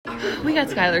We got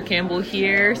Skylar Campbell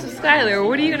here. So Skylar,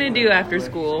 what are you going to do after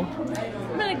school?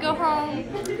 I'm going to go home,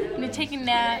 I'm going to take a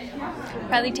nap,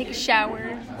 probably take a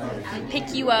shower, and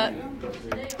pick you up.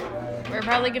 We're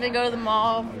probably going to go to the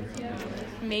mall,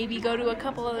 maybe go to a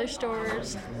couple other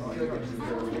stores,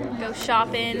 go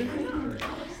shopping,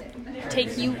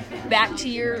 take you back to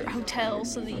your hotel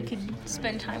so that you can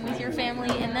spend time with your family,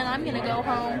 and then I'm going to go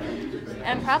home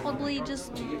and probably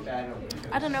just,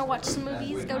 I don't know, watch some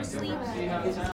movies, go to sleep.